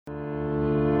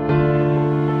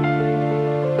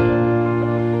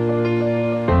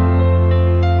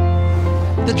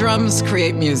The drums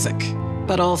create music,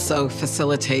 but also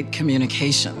facilitate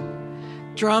communication.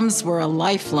 Drums were a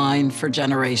lifeline for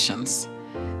generations.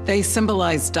 They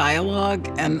symbolize dialogue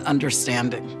and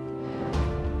understanding.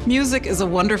 Music is a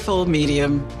wonderful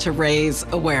medium to raise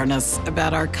awareness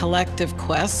about our collective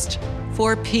quest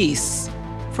for peace,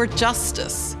 for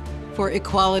justice, for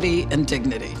equality and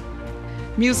dignity.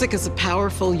 Music is a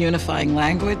powerful unifying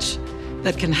language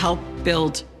that can help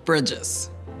build bridges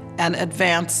and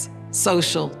advance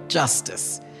social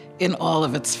justice in all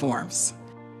of its forms.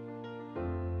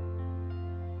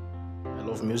 I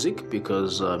love music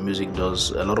because music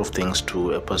does a lot of things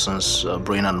to a person's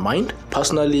brain and mind.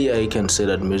 Personally, I can say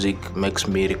that music makes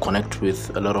me reconnect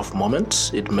with a lot of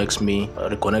moments. It makes me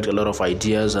reconnect a lot of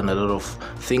ideas and a lot of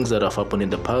things that have happened in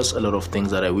the past, a lot of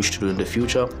things that I wish to do in the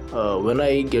future. When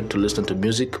I get to listen to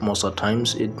music, most of the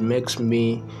times, it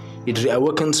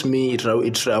reawakens me, it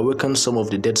reawakens some of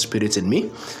the dead spirits in me,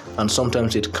 and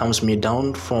sometimes it calms me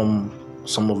down from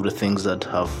some of the things that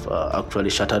have actually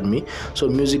shattered me. So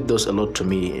music does a lot to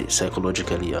me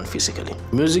psychologically and physically.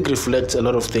 Music reflects a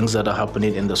lot of things that are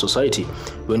happening in the society.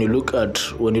 When you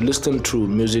listen to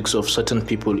music of certain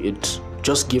people, it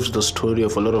just gives the story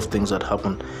of a lot of things that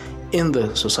happen in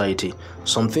the society.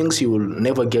 Some things you will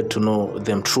never get to know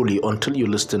them truly until you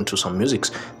listen to some music.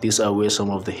 These are where some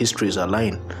of the histories are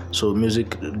lying. So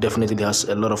music definitely has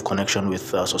a lot of connection with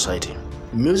society.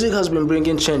 Music has been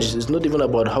bringing change. It's not even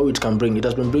about how it can bring. It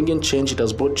has been bringing change. It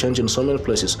has brought change in so many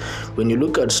places. When you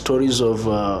look at stories of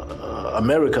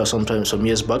America sometimes, some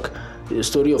years back, the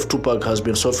story of Tupac has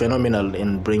been so phenomenal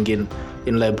in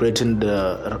liberating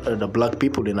the black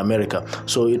people in America.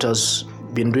 So it has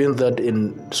been doing that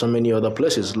in so many other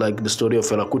places, like the story of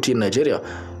Fela Kuti in Nigeria.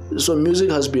 So music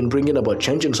has been bringing about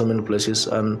change in so many places,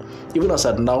 and even as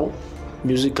at now,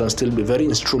 music can still be very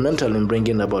instrumental in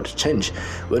bringing about change.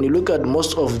 When you look at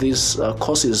most of these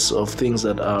causes of things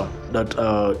that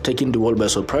are taking the world by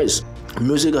surprise,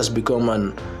 music has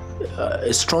become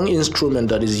a strong instrument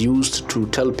that is used to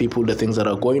tell people the things that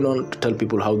are going on, to tell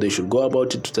people how they should go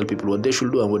about it, to tell people what they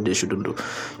should do and what they shouldn't do.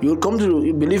 You'll come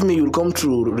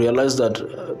to realize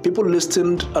that people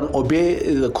listen and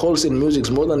obey the calls in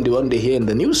music more than the one they hear in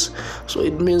the news. So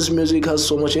it means music has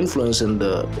so much influence in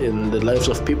the lives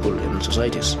of people in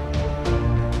societies.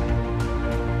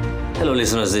 Hello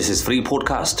listeners, this is Free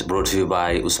Podcast brought to you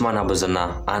by Usman Abba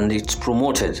Zanna, and it's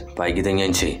promoted by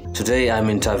Gidenyenchi. Today I'm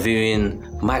interviewing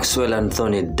Maxwel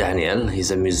Anthony Daniel. He's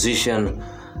a musician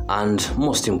and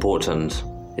most important,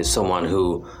 is someone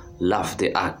who loves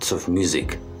the arts of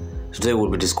music. Today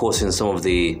we'll be discussing some of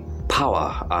the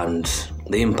power and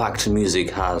the impact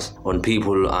music has on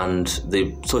people and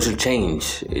the social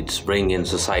change it's bringing in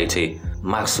society.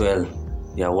 Maxwel,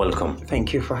 you're welcome.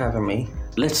 Thank you for having me.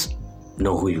 Let's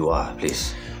know who you are,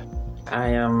 please. I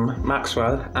am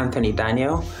Maxwel Anthony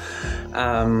Daniel,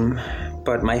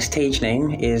 but my stage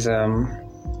name is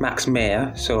Max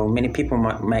Mayer, so many people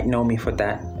might know me for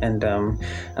that. And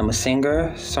I'm a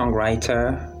singer,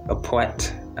 songwriter, a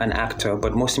poet, an actor,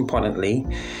 but most importantly,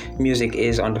 music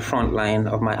is on the front line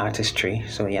of my artistry,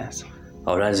 so yes.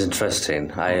 Oh, that's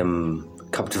interesting. I am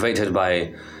captivated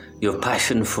by your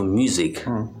passion for music.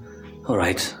 All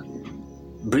right.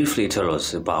 Briefly tell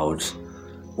us about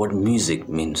what music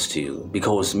means to you,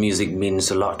 because music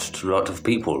means a lot to a lot of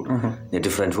people in a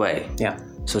different way. Yeah.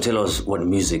 So tell us what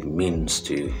music means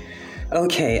to you.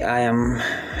 Okay, I am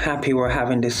happy we're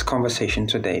having this conversation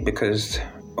today because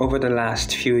over the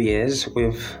last few years,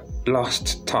 we've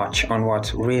lost touch on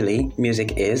what really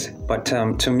music is. But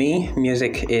to me,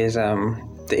 music is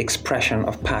the expression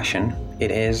of passion.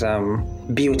 It is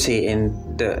beauty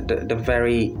in the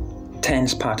very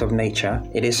tense part of nature.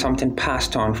 It is something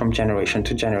passed on from generation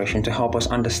to generation to help us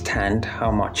understand how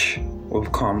much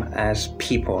we've come as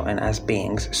people and as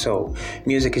beings. So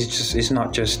music is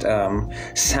not just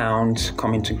sound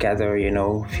coming together,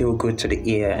 feel good to the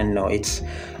ear, and no, it's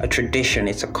a tradition,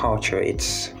 it's a culture,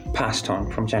 it's passed on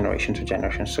from generation to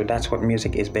generation. So that's what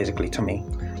music is basically to me.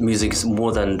 Music is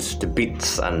more than the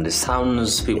beats and the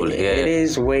sounds people hear. It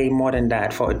is way more than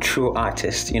that for a true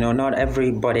artist. Not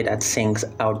everybody that sings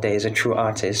out there is a true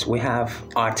artist. We have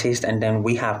artists and then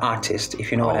we have artists,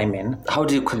 if you know what I mean. How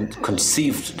do you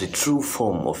conceive the true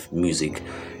form of music?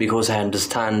 Because I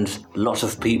understand a lot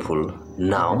of people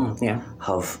now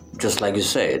have, just like you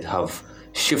said, have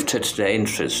shifted their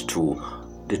interest to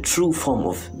the true form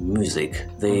of music.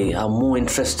 They are more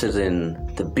interested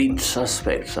in the beats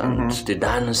aspect and the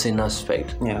dancing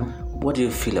aspect. Yeah. What do you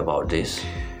feel about this?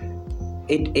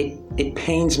 It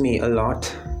pains me a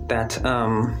lot that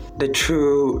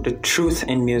the truth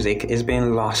in music is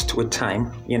being lost with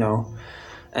time,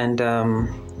 and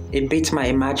it beats my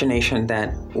imagination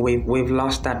that we've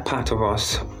lost that part of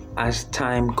us as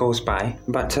time goes by.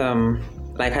 But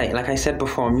like I said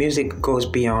before, music goes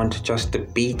beyond just the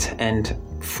beat, and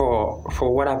for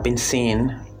what I've been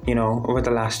seeing, over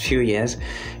the last few years,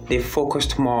 they've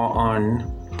focused more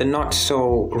on the not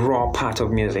so raw part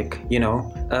of music.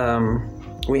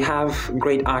 We have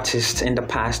great artists in the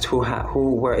past who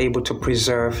were able to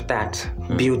preserve that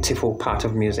beautiful part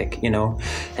of music,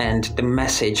 and the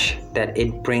message that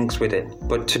it brings with it.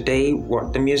 But today,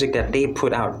 what the music that they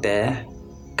put out there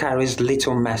carries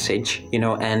little message,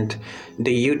 and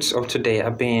the youths of today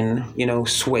are being,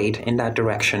 swayed in that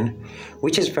direction,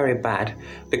 which is very bad,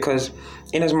 because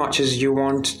in as much as you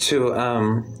want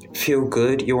to feel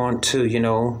good, you want to,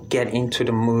 get into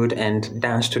the mood and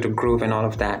dance to the groove and all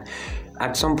of that,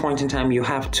 at some point in time, you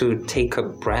have to take a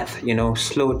breath,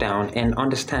 slow down and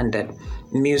understand that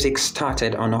music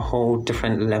started on a whole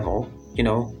different level.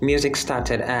 Music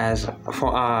started as,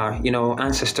 for our,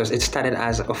 ancestors, it started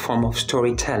as a form of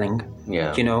storytelling.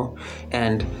 Yeah.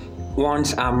 And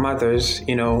once our mothers,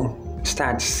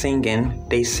 start singing,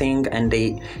 they sing and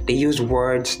they use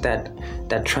words that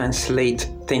translate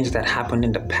things that happened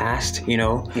in the past,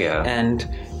 Yeah. and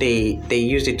they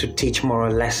use it to teach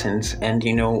moral lessons, and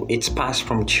it's passed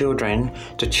from children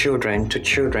to children to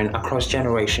children across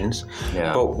generations.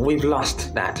 Yeah. But we've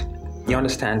lost that. You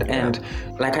understand? Yeah. And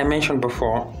like I mentioned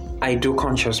before, I do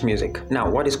conscious music. Now,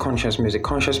 what is conscious music?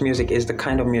 Conscious music is the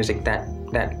kind of music that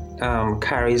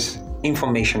carries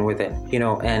information with it,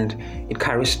 and it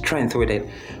carries strength with it.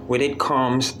 With it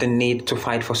comes the need to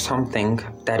fight for something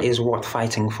that is worth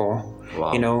fighting for.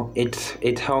 Wow.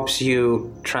 It helps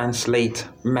you translate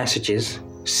messages,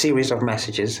 series of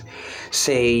messages.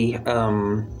 Say,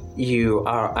 you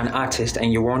are an artist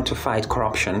and you want to fight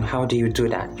corruption. How do you do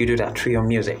that? You do that through your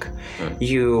music.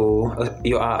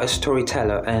 You are a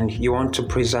storyteller and you want to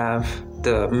preserve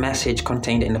the message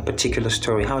contained in a particular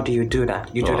story. How do you do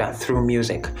that? You do that through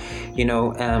music. You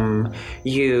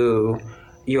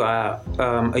are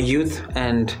a youth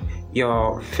and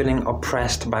you're feeling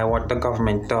oppressed by what the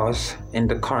government does in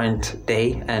the current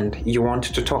day, and you want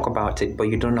to talk about it, but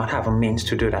you do not have a means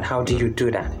to do that. How do you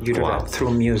do that? You do that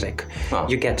through music. Wow.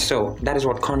 You get, so that is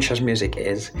what conscious music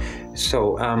is.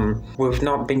 So we've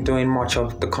not been doing much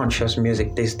of the conscious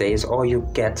music these days. All you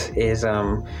get is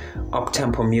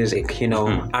up-tempo music,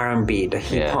 R&B, the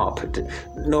hip-hop.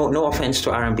 No offense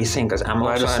to R&B singers. I'm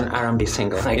also an R&B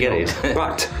singer. I get it.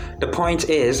 But the point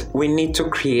is, we need to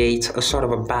create a sort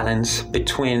of a balance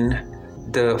between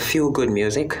the feel-good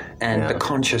music and the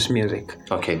conscious music.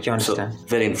 Okay. Do you understand? So,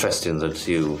 very interesting that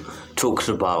you talked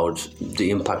about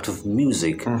the impact of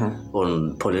music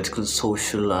on political,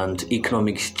 social, and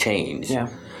economic change. Yeah.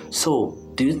 So,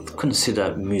 do you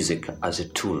consider music as a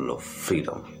tool of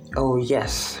freedom? Oh,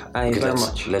 yes. Very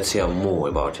much. Let's hear more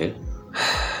about it.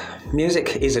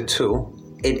 Music is a tool.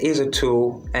 It is a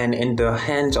tool, and in the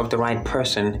hands of the right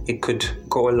person, it could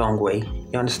go a long way.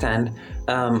 You understand?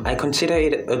 I consider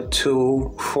it a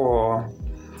tool for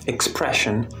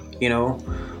expression,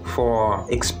 for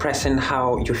expressing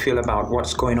how you feel about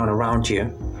what's going on around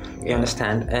you. You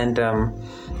understand? And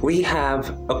we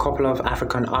have a couple of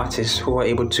African artists who were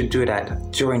able to do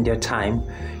that during their time,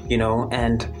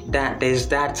 and that there's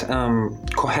that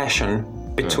cohesion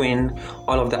between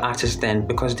all of the artists then,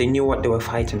 because they knew what they were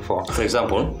fighting for. For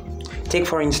example? Take,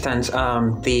 for instance,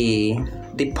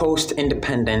 the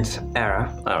post-independence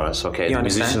era. Eras, okay. You The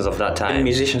understand? musicians of that time. The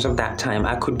musicians of that time.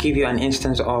 I could give you an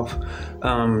instance of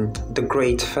the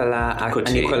great fella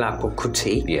Anikulapo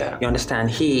Kuti. Yeah. You understand?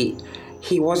 He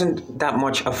wasn't that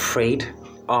much afraid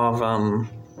of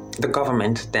the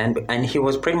government then, and he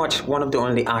was pretty much one of the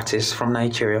only artists from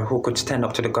Nigeria who could stand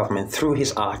up to the government through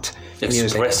his art,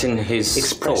 Expressing music,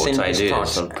 his thoughts,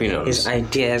 ideas, and opinions. his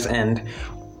ideas,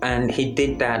 and he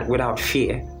did that without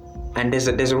fear. And there's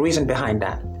a reason behind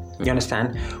that. You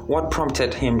understand? What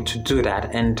prompted him to do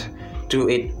that and do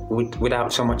it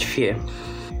without so much fear?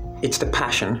 It's the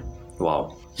passion.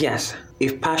 Wow. Yes.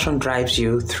 If passion drives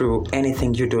you through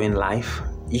anything you do in life,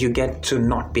 you get to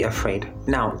not be afraid.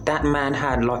 Now, that man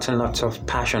had lots and lots of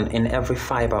passion in every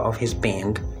fiber of his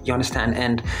being. You understand?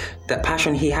 And the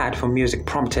passion he had for music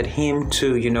prompted him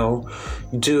to,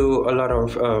 do a lot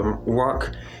of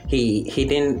work. He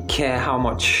didn't care how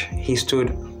much he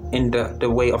stood in the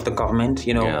way of the government,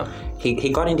 He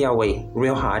got in their way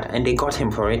real hard, and they got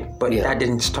him for it, but that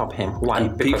didn't stop him. Why?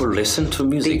 And people listened to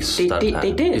music.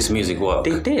 They did. His music worked.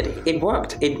 They did. It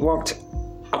worked. It worked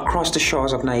across the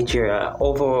shores of Nigeria,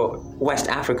 over West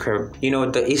Africa.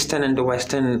 The eastern and the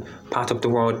western part of the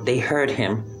world, they heard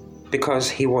him because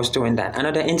he was doing that.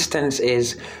 Another instance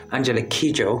is Angela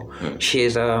Kidjo. She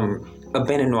is a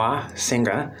Beninois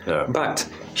singer, Yeah. but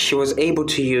she was able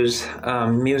to use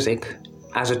music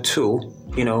as a tool,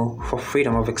 for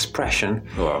freedom of expression.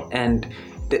 Wow. And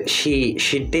she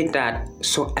did that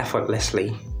so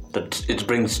effortlessly. That it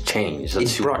brings change that It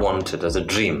she brought- wanted as a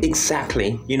dream.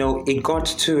 Exactly. It got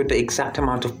to the exact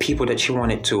amount of people that she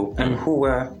wanted to, and who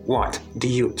were what? The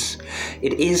youths.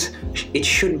 It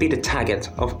should be the target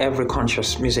of every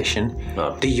conscious musician,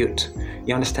 Oh. the youth.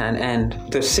 You understand? And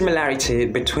the similarity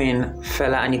between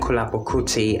Fela Anikulapo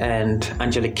Kuti and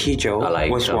Angelique Kidjo I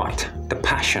like was that. what? The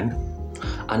passion.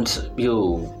 And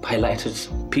you highlighted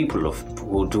people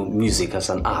who do music as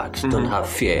an art don't have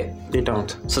fear. They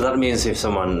don't. So that means if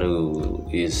someone who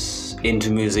is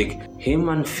into music, him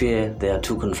and fear, they are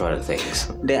two contrary things.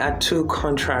 There are two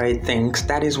contrary things.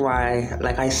 That is why,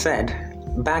 like I said,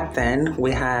 back then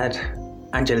we had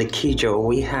Angelique Kidjo,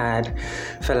 we had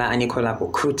Fela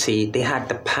Anikulapo Kuti. They had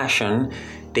the passion.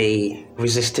 They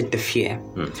resisted the fear.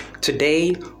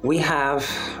 Today we have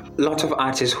a lot of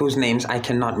artists whose names I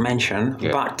cannot mention,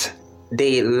 but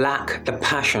they lack the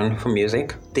passion for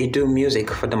music. They do music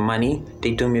for the money.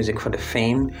 They do music for the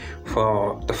fame,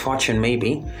 for the fortune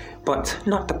maybe, but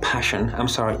not the passion, I'm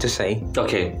sorry to say.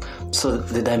 Okay, so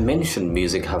the dimension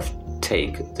music have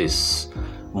take this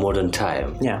modern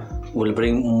time Yeah. will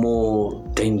bring more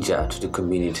danger to the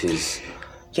communities.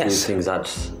 Do you Yes. think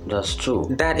that's true?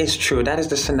 That is true. That is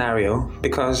the scenario.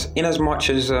 Because in as much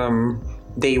as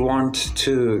they want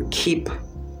to keep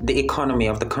the economy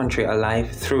of the country alive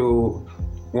through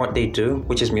what they do,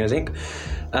 which is music,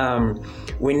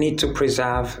 we need to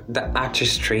preserve the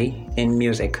artistry in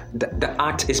music. The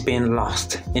art is being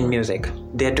lost in music.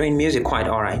 They're doing music quite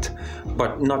all right,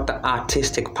 but not the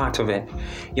artistic part of it.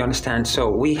 You understand? So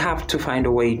we have to find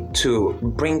a way to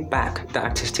bring back the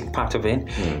artistic part of it,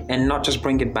 and not just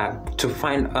bring it back, to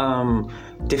find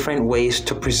different ways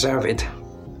to preserve it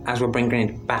as we're bringing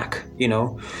it back,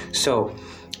 So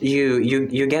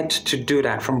you get to do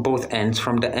that from both ends,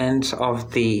 from the ends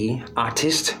of the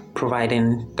artist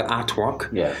providing the artwork,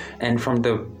 Yeah. and from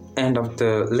the end of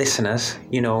the listeners,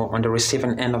 on the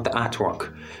receiving end of the artwork.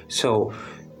 So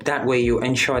that way you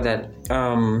ensure that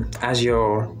as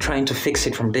you're trying to fix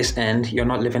it from this end, you're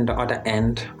not leaving the other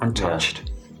end untouched.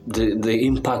 The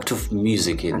impact of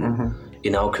music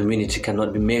in our community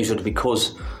cannot be measured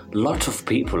because lots of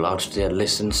people out there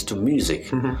listens to music.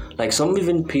 Like some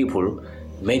even people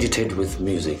meditate with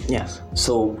music. Yes.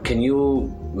 So can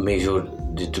you measure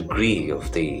the degree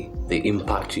of the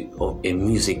impact of a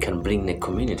music can bring in a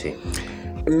community?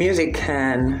 Music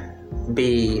can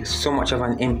be so much of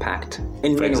an impact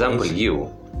in For many example, ways.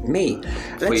 you. Me.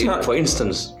 For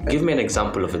instance, give me an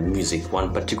example of a music,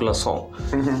 one particular song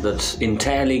that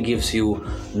entirely gives you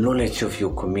knowledge of your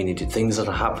community, things that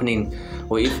are happening,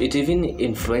 or if it even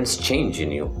influenced change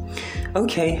in you.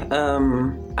 Okay,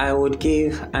 I would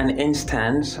give an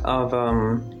instance of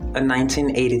a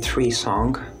 1983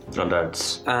 song,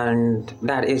 And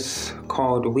that is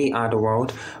called We Are the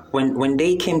World. When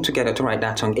they came together to write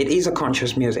that song, it is a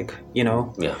conscious music,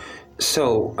 Yeah.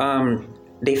 So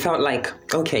they felt like,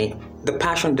 okay, the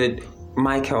passion that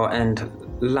Michael and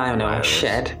Lionel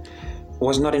shared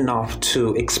was not enough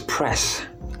to express.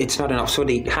 It's not enough. So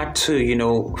they had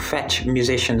to, fetch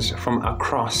musicians from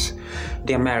across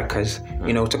the Americas,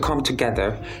 to come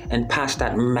together and pass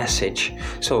that message.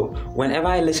 So whenever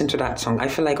I listen to that song, I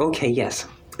feel like, okay, yes,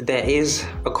 there is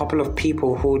a couple of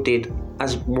people who did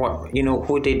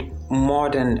who did more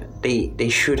than they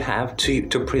should have to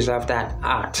preserve that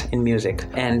art in music.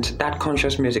 And that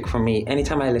conscious music for me,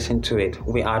 anytime I listen to it,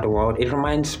 We Are the World, it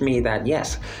reminds me that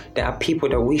yes, there are people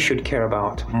that we should care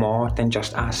about more than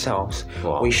just ourselves.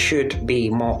 Wow. We should be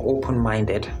more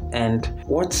open-minded. And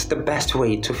what's the best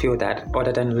way to feel that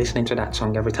other than listening to that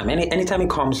song every time? Anytime it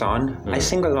comes on, I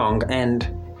sing along, and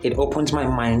it opens my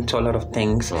mind to a lot of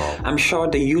things. Wow. I'm sure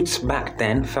the youths back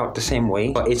then felt the same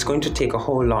way, but it's going to take a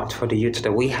whole lot for the youths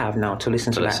that we have now to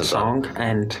listen to that song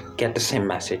and get the same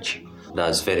message.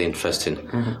 That's very interesting.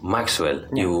 Maxwel,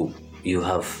 you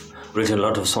have written a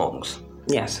lot of songs.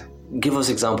 Yes. Give us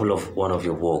example of one of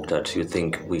your work that you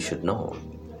think we should know,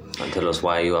 and tell us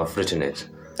why you have written it.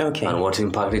 Okay. And what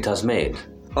impact it has made.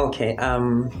 Okay,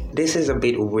 this is a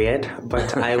bit weird,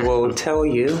 but I will tell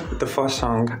you the first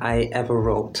song I ever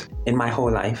wrote in my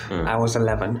whole life. I was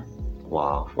 11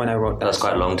 Wow. when I wrote that That's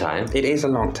quite a song. long time. It is a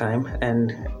long time,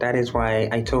 and that is why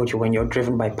I told you, when you're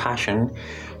driven by passion,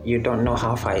 you don't know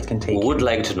how far it can take We you. would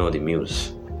like to know the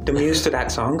muse. The muse to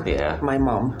that song? Yeah. My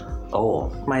mom.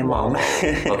 Oh. My mom.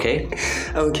 Okay.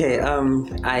 Okay,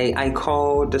 I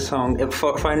call the song,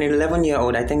 for an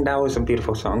 11-year-old, I think that was a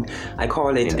beautiful song. I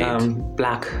call it Indeed.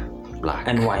 Black Black.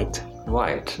 and White.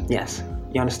 White. Yes.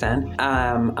 You understand?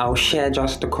 I'll share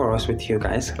just the chorus with you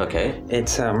guys. Okay. It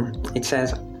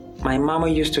says, my mama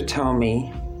used to tell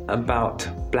me about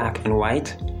black and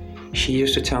white. She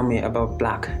used to tell me about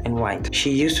black and white.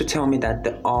 She used to tell me that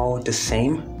they're all the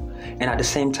same. And at the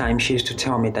same time, she used to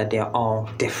tell me that they're all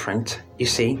different, you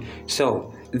see?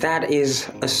 So that is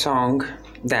a song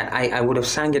that I would have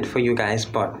sang it for you guys,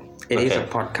 but it is a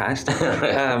podcast.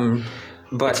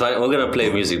 But it's like we're going to play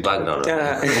music background.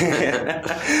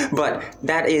 But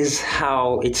that is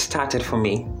how it started for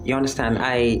me. You understand?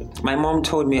 My mom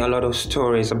told me a lot of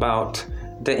stories about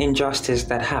the injustice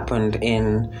that happened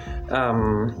in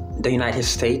the United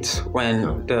States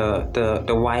when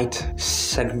the white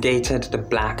segregated the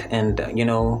black and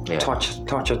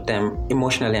tortured them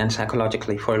emotionally and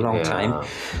psychologically for a long time.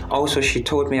 Also, she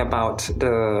told me about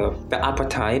the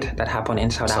apartheid that happened in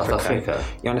South Africa.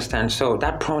 You understand? So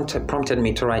that prompted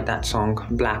me to write that song,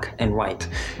 Black and White.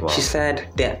 Wow. She said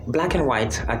that black and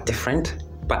white are different,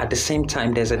 but at the same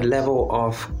time, there's a level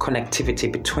of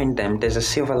connectivity between them. There's a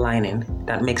silver lining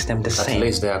that makes them the same. At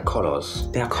least they are colors.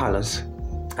 They are colors.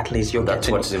 At least you're That's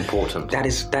what's important. That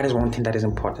is one thing that is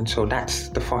important. So that's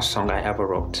the first song I ever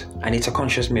wrote. And it's a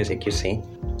conscious music, you see.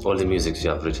 All the music you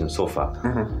have written so far,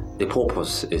 the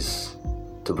purpose is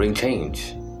to bring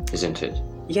change, isn't it?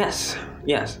 Yes.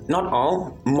 Not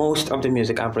all. Most of the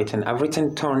music I've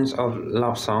written tons of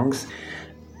love songs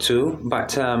too,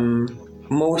 but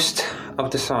most of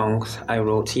the songs I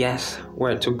wrote,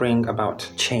 were to bring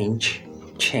about change,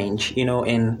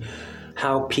 in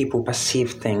how people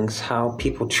perceive things, how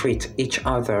people treat each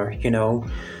other,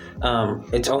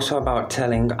 It's also about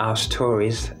telling our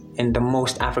stories in the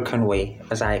most African way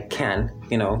as I can,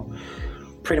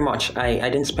 Pretty much, I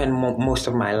didn't spend most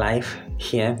of my life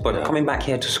here, but coming back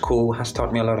here to school has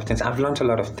taught me a lot of things. I've learned a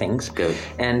lot of things. Good.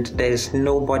 And there's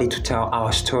nobody to tell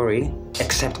our story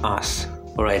except us.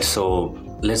 All right, so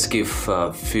let's give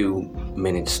a few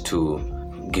minutes to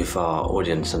give our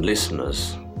audience and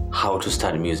listeners how to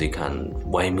start music and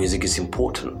why music is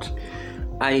important.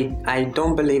 I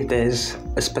don't believe there's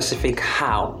a specific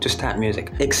how to start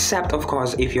music, except of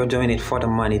course if you're doing it for the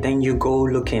money, then you go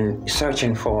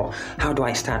searching for how do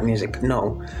I start music.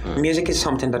 No, music is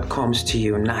something that comes to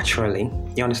you naturally,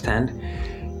 you understand?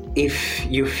 If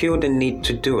you feel the need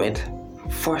to do it,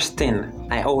 first thing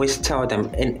I always tell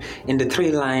them in the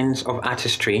 3 lines of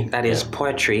artistry, that is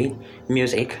poetry,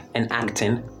 music, and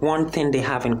acting, one thing they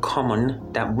have in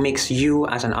common that makes you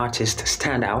as an artist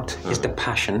stand out is the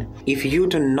passion. If you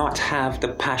do not have the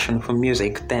passion for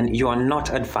music, then you are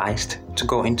not advised to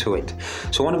go into it.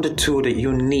 So one of the 2 that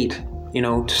you need,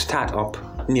 to start up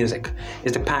music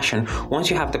is the passion. Once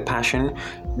you have the passion,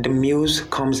 the muse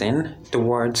comes in, the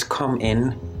words come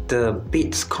in, the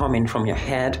beats come in from your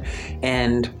head,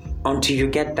 and until you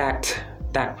get that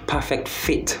perfect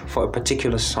fit for a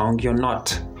particular song, you're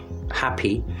not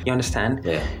happy, you understand?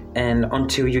 Yeah. And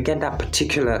until you get that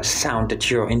particular sound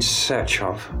that you're in search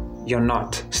of, you're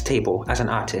not stable as an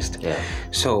artist. Yeah.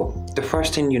 So the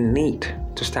first thing you need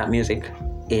to start music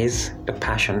is the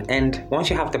passion. And once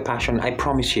you have the passion, I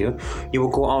promise you will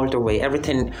go all the way.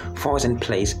 Everything falls in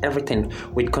place. Everything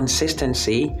with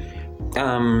consistency,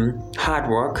 hard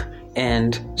work,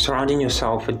 and surrounding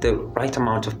yourself with the right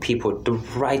amount of people, the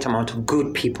right amount of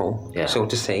good people, so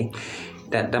to say,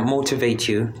 that motivate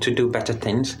you to do better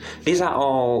things. These are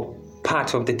all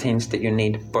part of the things that you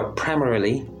need, but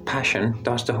primarily passion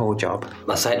does the whole job.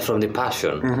 Aside from the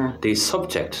passion, the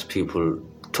subject people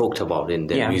talked about in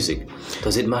their music,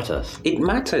 does it matter? It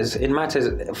matters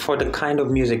for the kind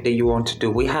of music that you want to do.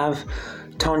 We have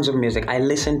tons of music. I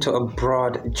listen to a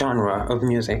broad genre of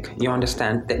music. You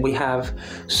understand that we have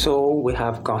soul, we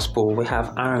have gospel, we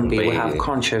have R&B, we have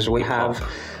conscious, we have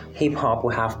hip hop,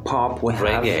 we have pop, we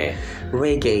have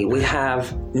reggae, we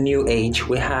have new age,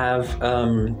 we have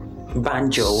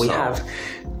banjo, we have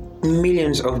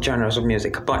millions of genres of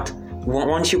music. But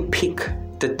once you pick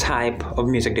the type of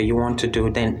music that you want to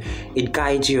do, then it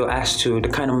guides you as to the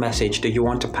kind of message that you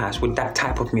want to pass with that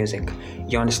type of music.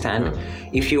 You understand?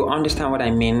 If you understand what I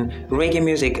mean, reggae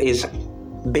music is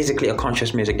basically a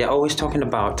conscious music. They're always talking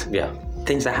about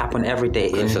things that happen every day.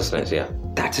 Consciousness,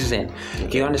 That is it.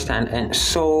 Okay. You understand? And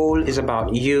soul is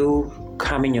about you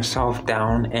calming yourself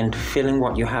down and feeling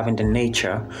what you have in the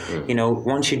nature.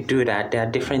 Once you do that, there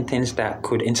are different things that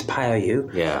could inspire you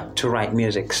to write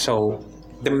music. So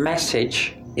the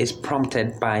message is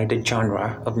prompted by the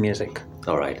genre of music.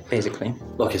 All right. Basically.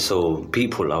 Okay, so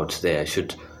people out there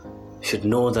should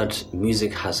know that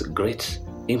music has a great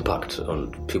impact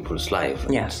on people's life.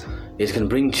 Yes. It can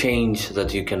bring change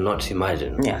that you cannot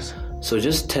imagine. Yes. So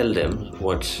just tell them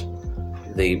what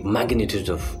the magnitude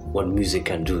of what music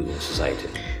can do in society.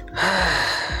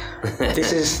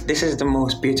 This is the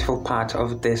most beautiful part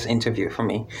of this interview for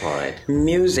me. All right.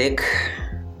 Music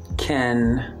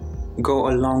can go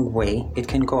a long way. It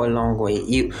can go a long way.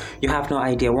 You have no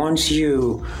idea. Once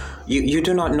you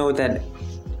do not know that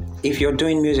if you're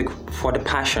doing music for the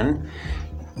passion,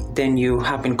 then you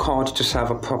have been called to serve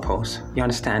a purpose. You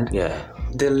understand? Yeah.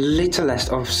 The littlest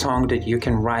of song that you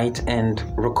can write and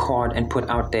record and put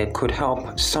out there could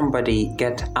help somebody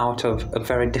get out of a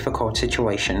very difficult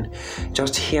situation.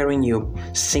 Just hearing you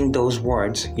sing those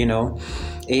words, you know,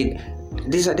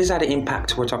 these are the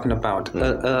impacts we're talking about.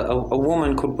 A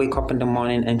woman could wake up in the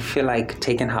morning and feel like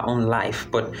taking her own life,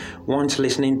 but once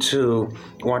listening to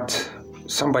what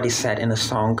somebody said in a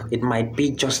song, it might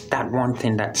be just that one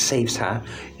thing that saves her.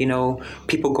 You know,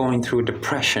 people going through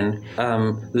depression,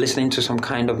 listening to some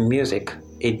kind of music,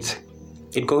 it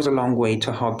goes a long way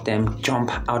to help them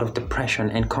jump out of depression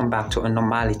and come back to a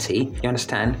normality. You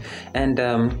understand? And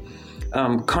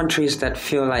countries that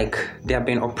feel like they are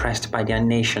being oppressed by their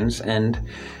nations, and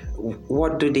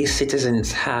what do these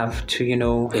citizens have to, you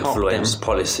know, influence help them?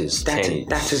 Policies, change,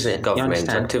 that is it. Government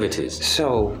activities.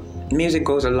 So music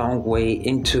goes a long way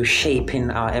into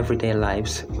shaping our everyday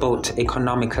lives, both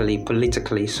economically,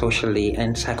 politically, socially,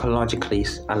 and psychologically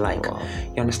alike. Wow.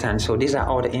 You understand? So these are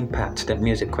all the impacts that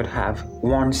music could have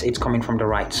once it's coming from the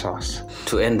right source.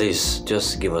 To end this,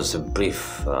 just give us a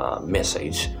brief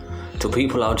message to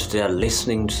people out there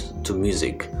listening to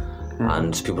music,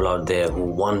 and people out there who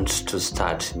want to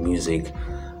start music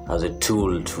as a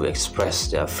tool to express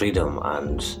their freedom,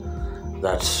 and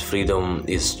that freedom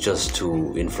is just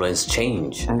to influence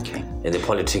change in the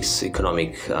politics,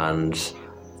 economic, and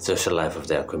social life of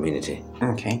their community.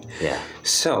 Okay. Yeah.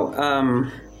 So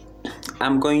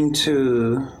I'm going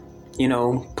to, you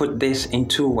know, put this in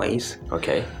two ways.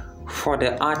 Okay. For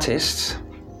the artists,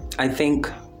 I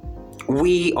think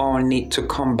we all need to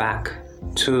come back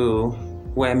to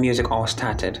where music all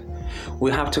started.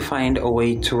 We have to find a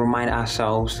way to remind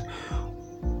ourselves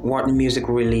what music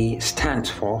really stands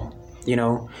for, you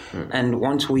know. And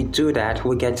once we do that,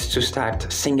 we get to start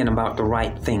singing about the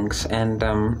right things and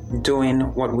doing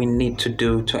what we need to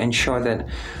do to ensure that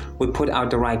we put out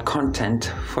the right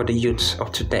content for the youths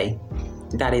of today.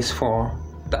 That is for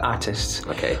the artists.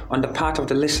 Okay. On the part of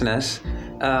the listeners,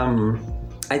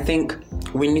 I think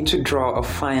we need to draw a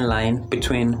fine line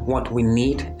between what we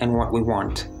need and what we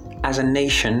want. As a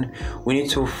nation, we need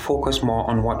to focus more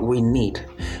on what we need,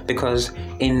 because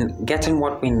in getting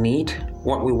what we need,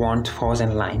 what we want falls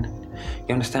in line.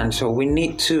 You understand? So we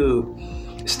need to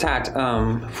start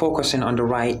focusing on the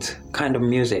right kind of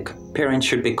music. Parents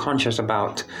should be conscious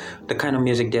about the kind of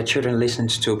music their children listen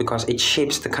to, because it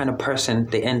shapes the kind of person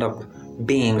they end up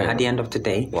being at the end of the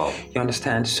day. Wow. You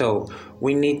understand? So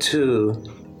we need to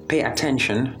pay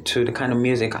attention to the kind of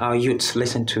music our youths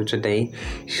listen to today.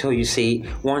 So you see,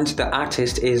 once the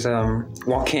artist is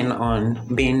working on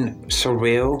being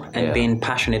surreal and being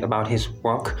passionate about his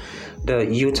work, the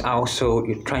youth are also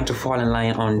trying to fall in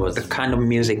line on the kind of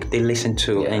music they listen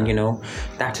to. And you know,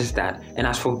 that is that. And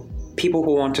as for people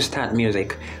who want to start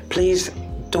music, please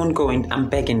don't go in, I'm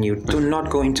begging you, do not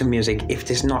go into music if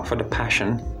it is not for the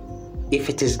passion. If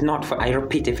it is not for, I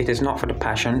repeat, if it is not for the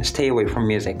passion, stay away from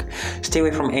music. Stay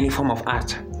away from any form of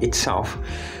art itself.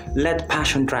 Let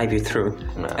passion drive you through.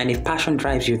 No. And if passion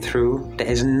drives you through, there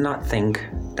is nothing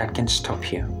that can stop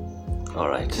you. All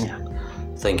right. Yeah.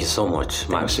 Thank you so much,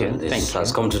 Maxwel. This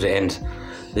has come to the end.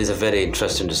 This is a very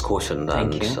interesting discussion,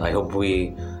 and I hope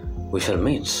we shall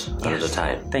meet another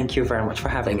time. Thank you very much for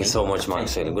having me. Thank you so much,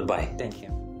 Maxwel. Goodbye. Thank you.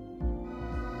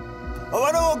 Oh,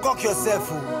 I don't gawk yourself.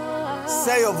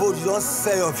 Sell your vote, you don't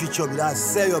sell your future, but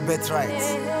sell your birthright.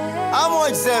 How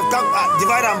much self?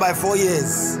 Divide them by 4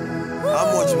 years.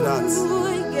 How much with that?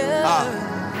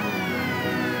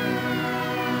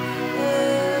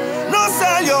 No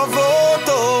sell your vote,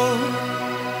 oh.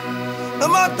 No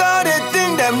matter the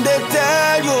thing them they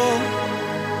tell you.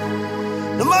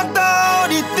 No matter how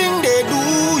the thing they do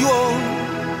you.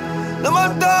 No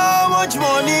matter how much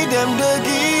money them they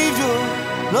give you.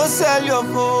 No sell your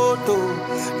vote, oh.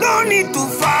 No need to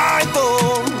fight,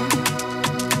 oh.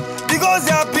 Because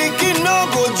your picking no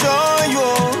go join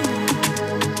you.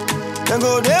 They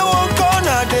go, they won't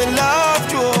corner, they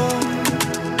laugh you.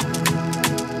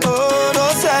 Oh,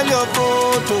 don't sell your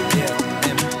photo.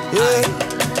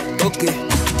 Yeah. Okay.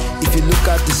 If you look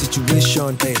at the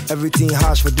situation, everything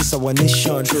harsh for this our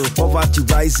nation. Poverty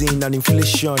rising and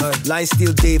inflation. Line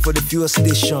still day for the fuel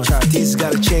station. Things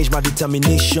gotta change, my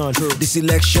determination. This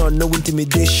election, no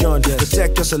intimidation.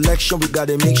 Protect your selection, we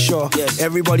gotta make sure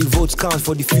everybody votes count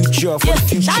for the future. For the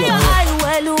future. Shine your eye,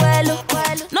 well.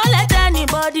 No let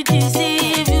anybody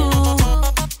deceive you.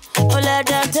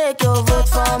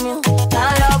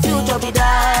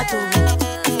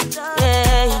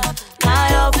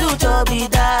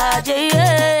 vida.